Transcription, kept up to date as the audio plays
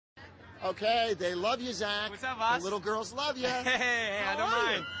Okay, they love you, Zach. What's up, boss? The little girls love you. Hey, I don't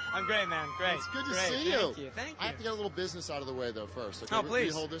mind. I'm great, man. Great. It's good to great. see you. Thank you. I have to get a little business out of the way, though, first. Okay, Oh, will please.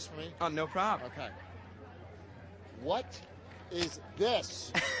 you hold this for me? Oh, no problem. Okay. What is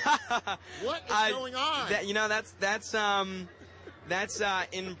this? What is going on? That's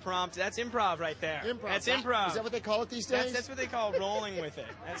impromptu. That's improv right there. Improv. That's improv. Is that what they call it these days? That's what they call rolling with it.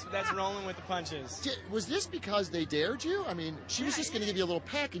 That's rolling with the punches. Was this because they dared you? I mean, she was just going to give you a little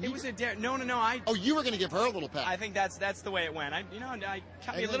peck, and It was a dare. No. Oh, you were going to give her a little peck. I think that's the way it went. I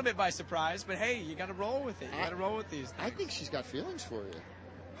caught me a little bit by surprise, but hey, you got to roll with it. You got to roll with these things. I think she's got feelings for you.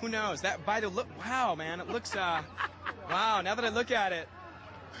 Who knows? That by the look. Wow, man, it looks. Wow. Now that I look at it.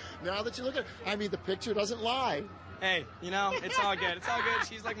 Now that you look at it, I mean, the picture doesn't lie. Hey, it's all good. It's all good.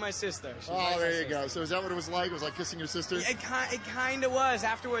 She's like my sister. There you go. So is that what it was like? It was like kissing your sister? It kind of was.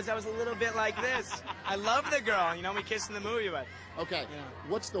 Afterwards, I was a little bit like this. I love the girl. We kissed in the movie, but... Okay.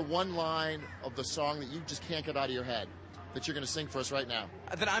 What's the one line of the song that you just can't get out of your head that you're going to sing for us right now?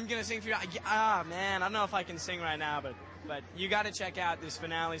 That I'm going to sing for you? Man, I don't know if I can sing right now, but you got to check out this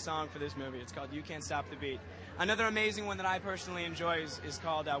finale song for this movie. It's called You Can't Stop the Beat. Another amazing one that I personally enjoy is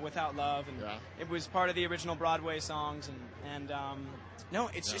called Without Love, and it was part of the original Broadway songs, and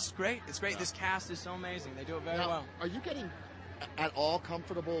it's just great. It's great. This cast is so amazing. They do it very well. Are you getting at all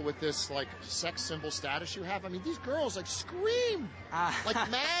comfortable with this like sex symbol status you have? I mean, these girls like scream like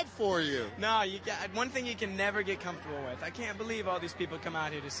mad for you. No, one thing you can never get comfortable with. I can't believe all these people come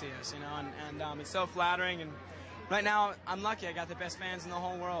out here to see us, and it's so flattering. And right now, I'm lucky. I got the best fans in the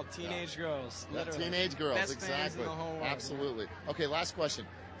whole world. Teenage girls, literally. Teenage girls, best exactly. Fans in the whole world. Absolutely. Okay, last question.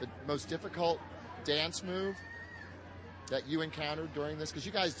 The most difficult dance move that you encountered during this? Because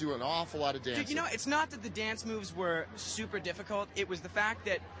you guys do an awful lot of dancing. Dude, it's not that the dance moves were super difficult. It was the fact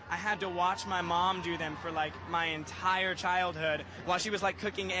that I had to watch my mom do them for, like, my entire childhood while she was, like,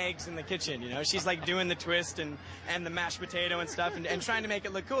 cooking eggs in the kitchen, She's, like, doing the twist and the mashed potato and stuff and trying to make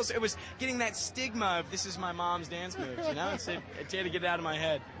it look cool. So it was getting that stigma of this is my mom's dance moves, So I had to get it out of my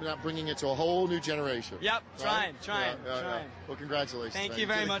head. You're not bringing it to a whole new generation. Yep, right? trying. Well, congratulations. Thank man. you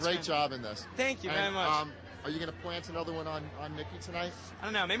very much. Great job in this. Thank you very much. Are you going to plant another one on Nikki tonight? I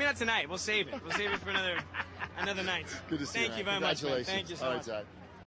don't know. Maybe not tonight. We'll save it. We'll save it for another night. Good to see you. Thank you very much, man. Thank you so much. All right, Zach.